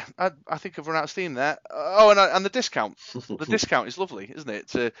he's, yeah, I think I've run out of steam there. Oh, and the discount. The discount is lovely, isn't it?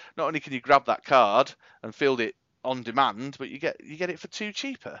 To not only can you grab that card and field it on demand, but you get it for 2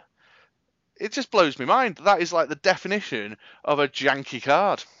 cheaper. It just blows my mind. That is like the definition of a janky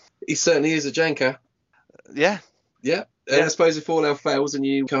card. He certainly is a janker. Yeah. Yeah. And I suppose if all else fails and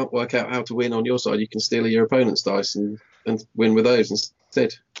you can't work out how to win on your side, you can steal your opponent's dice and win with those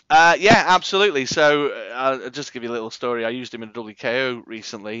instead. Yeah, absolutely. So I'll just give you a little story. I used him in a WKO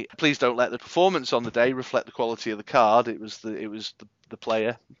recently. Please don't let the performance on the day reflect the quality of the card. It was the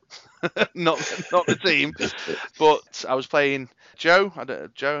player, not the team. But I was playing Joe.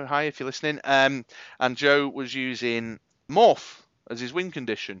 Joe, hi if you're listening. And Joe was using Morph as his win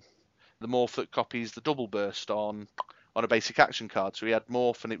condition. The Morph that copies the double burst on a basic action card. So he had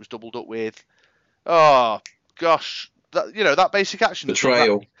Morph and it was doubled up with, oh gosh, that basic action.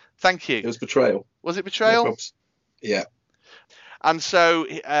 Betrayal. Thank you. It was Betrayal. Was it Betrayal? No, yeah. And so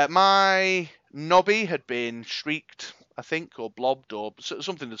my Nobby had been shrieked, I think, or blobbed, or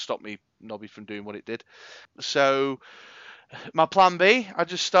something that stopped me Nobby from doing what it did. So my plan B, I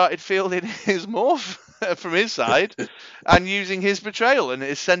just started fielding his Morph from his side and using his Betrayal, and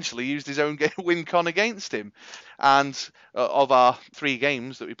essentially used his own win con against him. And of our 3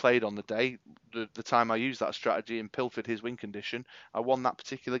 games that we played on the day, the time I used that strategy and pilfered his win condition, I won that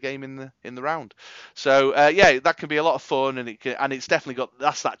particular game in the round. So yeah, that can be a lot of fun, and it's definitely got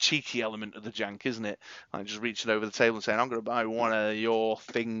that cheeky element of the jank, isn't it? Like just reaching over the table and saying, I'm going to buy one of your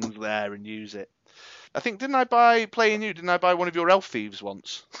things there and use it. I think, didn't I buy one of your elf thieves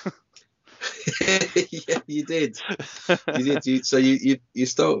once? Yeah, you did. You did. So you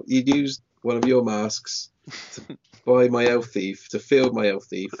used one of your masks to buy my elf thief, to field my elf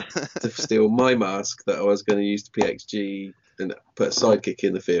thief, to steal my mask that I was going to use to PXG and put a sidekick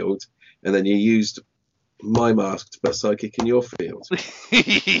in the field, and then you used my mask to put a sidekick in your field.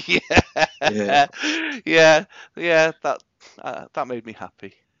 Yeah. That made me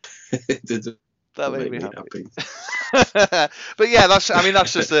happy. That made me happy. But yeah, that's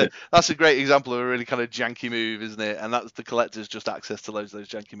a great example of a really kind of janky move, isn't it? And that's the Collector's just access to loads of those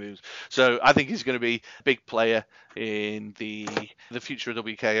janky moves. So I think he's going to be a big player in the future of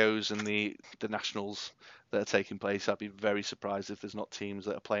WKOs and the nationals that are taking place. I'd be very surprised if there's not teams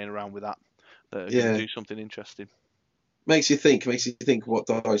that are playing around with that are going to do something interesting. Makes you think what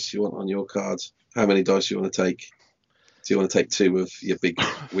dice you want on your cards, how many dice you want to take. Do you want to take 2 of your big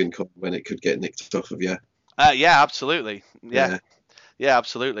win con when it could get nicked off of you? Yeah, absolutely. Yeah,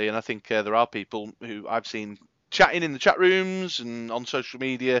 absolutely. And I think there are people who I've seen chatting in the chat rooms and on social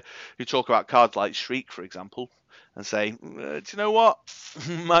media who talk about cards like Shriek, for example, and say, do you know what?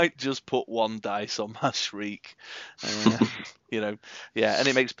 Might just put 1 dice on my Shriek. Yeah, and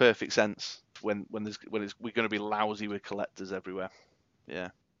it makes perfect sense when we're going to be lousy with collectors everywhere. Yeah.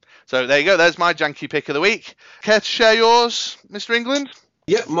 So there you go. There's my janky pick of the week. Care to share yours, Mr. England?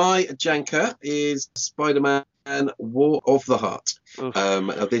 Yeah, my janker is Spider-Man War of the Heart. Oof.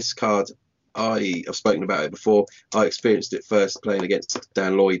 Now this card, I have spoken about it before. I experienced it first playing against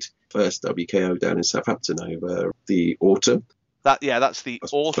Dan Lloyd, first WKO down in Southampton over the autumn. That's the I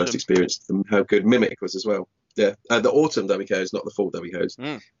autumn. first experienced how good Mimic was as well. Yeah, the autumn WKOs, not the fall WKOs.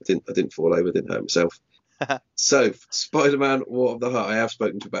 Mm. I didn't fall over, didn't hurt myself. So, Spider-Man War of the Heart, I have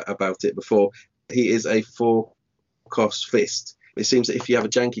spoken about it before. He is a 4-cost fist. It seems that if you have a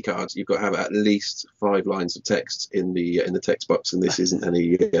janky card, you've got to have at least 5 lines of text in the text box, and this isn't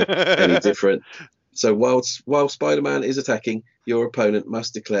any different. So while Spider-Man is attacking, your opponent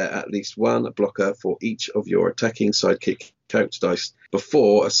must declare at least one blocker for each of your attacking sidekick character dice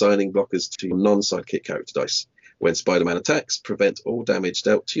before assigning blockers to your non-sidekick character dice. When Spider-Man attacks, prevent all damage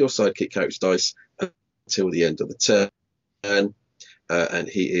dealt to your sidekick character dice until the end of the turn. And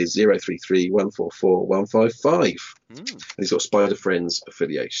he is 033144155. And he's got Spider Friends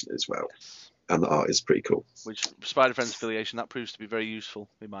affiliation as well. And the art is pretty cool. Which Spider Friends affiliation, that proves to be very useful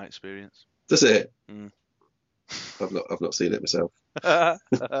in my experience. Does it? Mm. I've not seen it myself.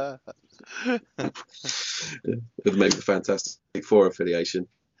 With maybe the Fantastic Four affiliation.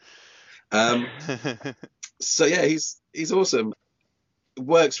 So yeah, he's awesome. It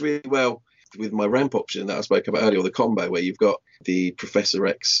works really well with my ramp option that I spoke about earlier, or the combo where you've got the Professor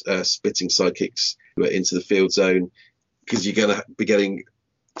X spitting sidekicks who are into the field zone, because you're going to be getting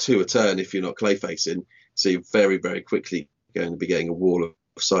 2 a turn if you're not clay facing, so you're very, very quickly going to be getting a wall of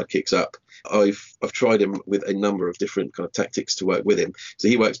sidekicks up. I've tried him with a number of different kind of tactics to work with him. So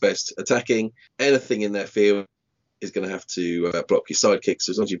he works best attacking. Anything in their field is going to have to block your sidekicks.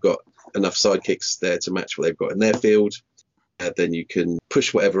 So as long as you've got enough sidekicks there to match what they've got in their field, then you can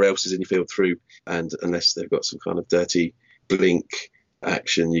push whatever else is in your field through. And unless they've got some kind of dirty blink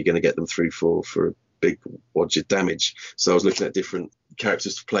action, you're going to get them through for a big wodge of damage. So I was looking at different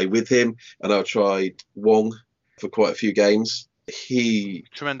characters to play with him, and I tried Wong for quite a few games.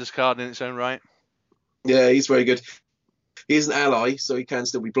 Tremendous card in its own right. Yeah, he's very good. He's an ally, so he can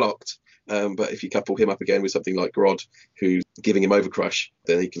still be blocked. But if you couple him up again with something like Grodd, who's giving him Overcrush,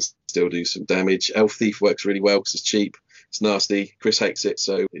 then he can still do some damage. Elf Thief works really well because it's cheap. It's nasty. Chris hates it,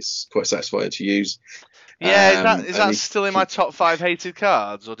 so it's quite satisfying to use. Yeah, is that still in my top 5 hated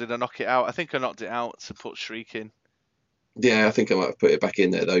cards, or did I knock it out? I think I knocked it out to put Shriek in. Yeah, I think I might have put it back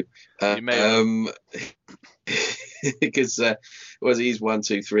in there though. You may because he's 1,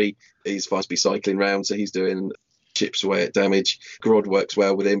 2, 3. He's fast be cycling round, so he's doing chips away at damage. Grodd works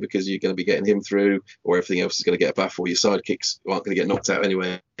well with him because you're going to be getting him through, or everything else is going to get a buff, or your sidekicks aren't going to get knocked out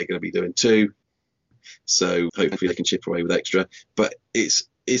anyway. They're going to be doing 2. So hopefully they can chip away with extra. But it's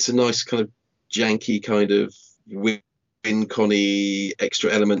a nice kind of janky kind of win-conny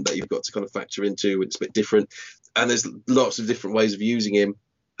extra element that you've got to kind of factor into. It's a bit different. And there's lots of different ways of using him.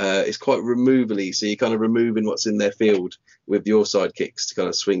 It's quite removally, so you're kind of removing what's in their field with your sidekicks to kind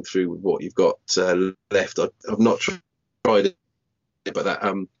of swing through with what you've got left. I've not tried it, but that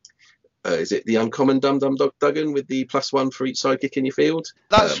is it the uncommon Dum Dum Duggan with the +1 for each sidekick in your field?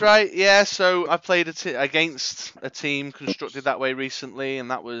 That's right, yeah. So I played against a team constructed that way recently, and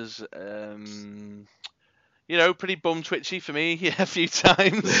that was pretty bum twitchy for me, a few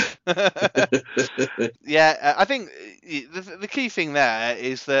times. Yeah, I think the key thing there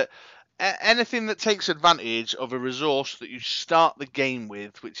is that anything that takes advantage of a resource that you start the game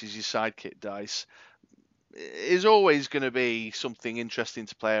with, which is your sidekick dice, is always going to be something interesting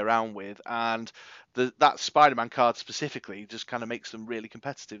to play around with. And that Spider-Man card specifically just kind of makes them really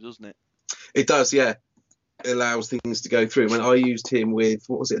competitive, doesn't it? It does, yeah. It allows things to go through. When I used him with,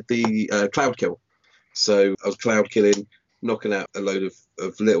 the Cloud Kill. So I was cloud killing, knocking out a load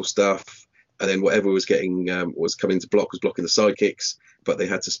of little stuff, and then whatever was getting was coming to block was blocking the sidekicks. But you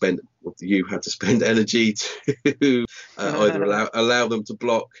had to spend energy to either allow them to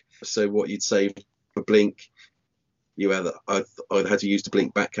block. So what you'd save for blink, you either had to use to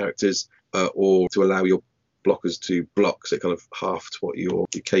blink back characters, or to allow your blockers to block. So it kind of halved what your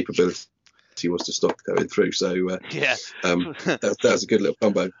capability was to stop going through. So that was a good little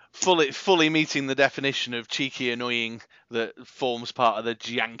combo. Fully meeting the definition of cheeky annoying that forms part of the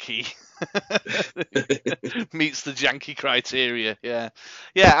janky. Meets the janky criteria. Yeah,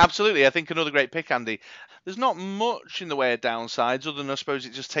 absolutely. I think another great pick, Andy. There's not much in the way of downsides, other than I suppose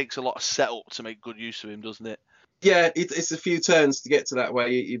it just takes a lot of setup to make good use of him, doesn't it? Yeah, it's a few turns to get to that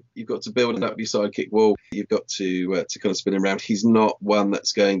way. You've got to build up your sidekick wall. You've got to kind of spin him around. He's not one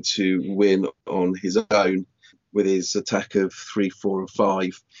that's going to win on his own with his attack of 3, 4, and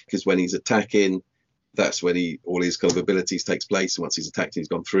 5, because when he's attacking, that's when all his kind of abilities takes place. And once he's attacked and he's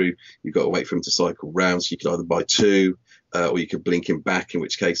gone through, you've got to wait for him to cycle round. So you could either buy 2, or you could blink him back, in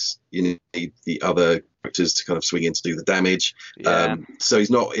which case you need the other characters to kind of swing in to do the damage. Yeah. So he's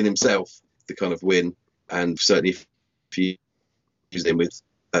not in himself the kind of win, and certainly if you use him with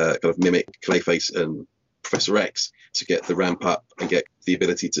kind of Mimic, Clayface, and Professor X to get the ramp up and get the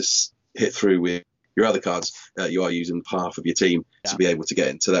ability to hit through with your other cards, you are using half of your team to be able to get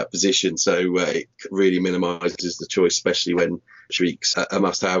into that position. So it really minimises the choice, especially when Shriek's a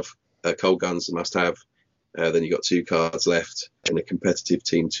must-have, Cold Gun's a must-have. Then you've got 2 cards left in a competitive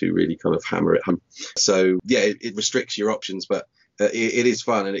team to really kind of hammer it home. So, yeah, it restricts your options, but it is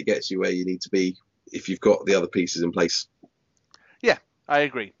fun and it gets you where you need to be if you've got the other pieces in place. Yeah, I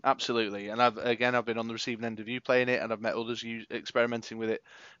agree, absolutely. And I've been on the receiving end of you playing it, and I've met others experimenting with it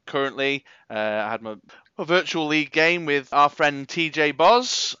currently. I had my virtual league game with our friend TJ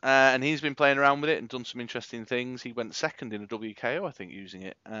Boz, and he's been playing around with it and done some interesting things. He went second in a WKO, I think, using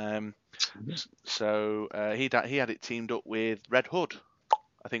it. So he had it teamed up with Red Hood,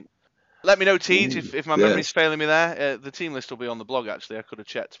 I think. Let me know, Tej, if my memory's failing me there. The team list will be on the blog, actually. I could have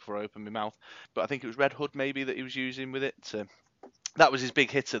checked before I opened my mouth. But I think it was Red Hood, maybe, that he was using with it. That was his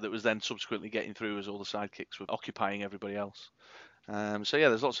big hitter that was then subsequently getting through as all the sidekicks were occupying everybody else. So, yeah,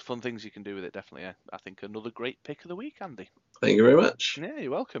 there's lots of fun things you can do with it, definitely. I think another great pick of the week, Andy. Thank you very much. Yeah,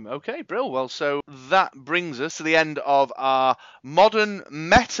 you're welcome. Okay, Brill. Well, so that brings us to the end of our modern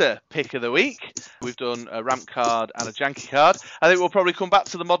meta pick of the week. We've done a ramp card and a janky card. I think we'll probably come back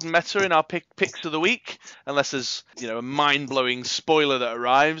to the modern meta in our picks of the week, unless there's a mind-blowing spoiler that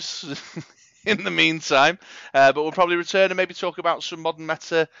arrives in the meantime. But we'll probably return and maybe talk about some modern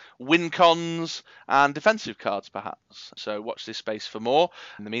meta win cons and defensive cards, perhaps. So watch this space for more.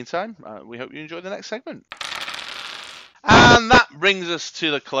 In the meantime, we hope you enjoy the next segment. And that brings us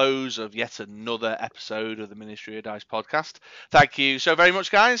to the close of yet another episode of the Ministry of Dice podcast. Thank you so very much,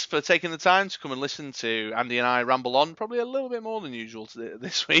 guys, for taking the time to come and listen to Andy and I ramble on, probably a little bit more than usual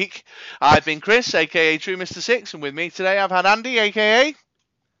this week. I've been Chris, a.k.a. True Mr. Six, and with me today I've had Andy, a.k.a.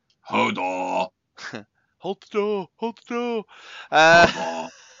 Hold on. Hold the door, hold the door.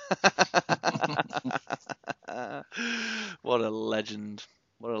 What a legend.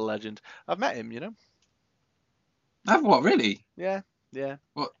 What a legend. I've met him, Have what, really? Yeah.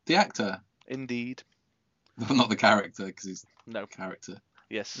 What, the actor? Indeed. Not the character, because he's no character.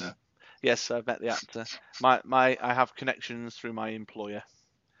 Yes. No. Yes, I've met the actor. I have connections through my employer,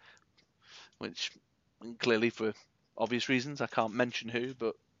 which clearly for obvious reasons I can't mention who,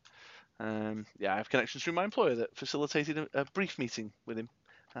 but I have connections through my employer that facilitated a brief meeting with him,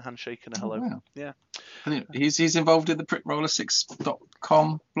 a handshake and a hello. Oh, wow. Yeah. And he's involved in the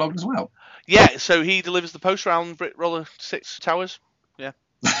BrickRoller6.com blog as well. Yeah, so he delivers the post around BrickRoller 6 towers. Yeah.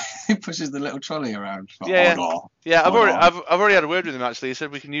 He pushes the little trolley around. Yeah. I've already had a word with him, actually. He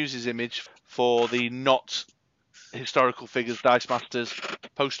said we can use his image for the not historical figures Dice Masters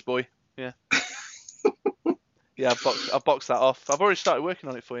post boy. Yeah. Yeah, I've boxed that off. I've already started working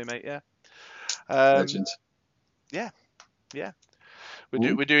on it for you, mate. Yeah. Legend. Yeah.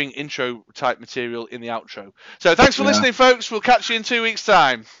 We're doing intro type material in the outro. So thanks for listening, folks. We'll catch you in 2 weeks'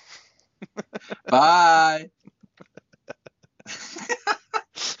 time. Bye.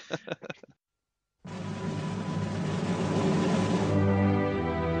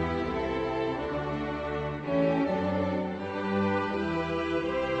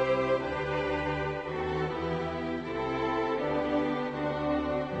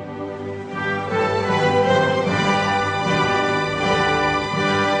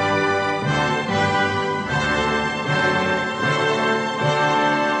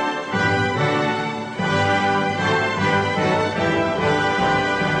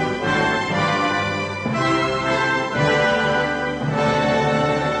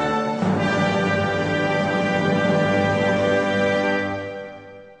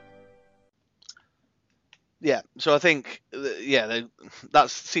 Yeah, so I think, that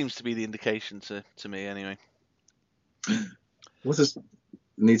seems to be the indication to me anyway. What does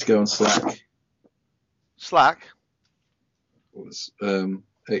need to go on Slack? Slack? What's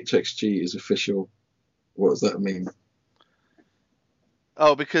HXG is official. What does that mean?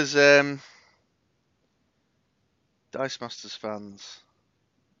 Oh, because Dice Masters fans.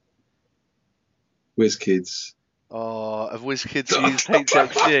 WizKids. Oh, have WizKids used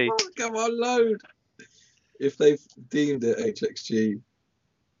HXG? Come on, load. If they've deemed it HXG,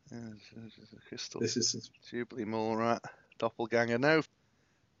 Crystal. this is Jubilee Moore, Doppelganger, no.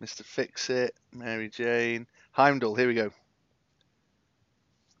 Mr. Fix-It, Mary Jane, Heimdall, here we go.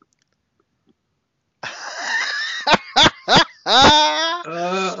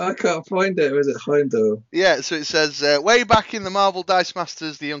 I can't find it. Or is it Heimdall? Yeah, so it says, way back in the Marvel Dice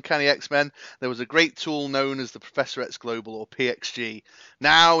Masters, the Uncanny X-Men, there was a great tool known as the Professor X Global, or PXG.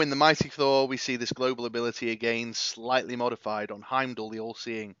 Now, in the Mighty Thor, we see this global ability again, slightly modified on Heimdall the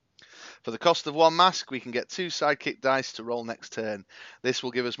All-Seeing. For the cost of one mask, we can get 2 sidekick dice to roll next turn. This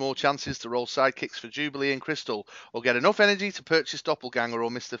will give us more chances to roll sidekicks for Jubilee and Crystal, or get enough energy to purchase Doppelganger or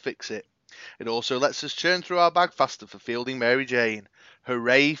Mr. Fix-It. It also lets us churn through our bag faster for fielding Mary Jane.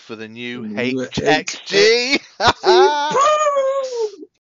 Hooray for the new HXG!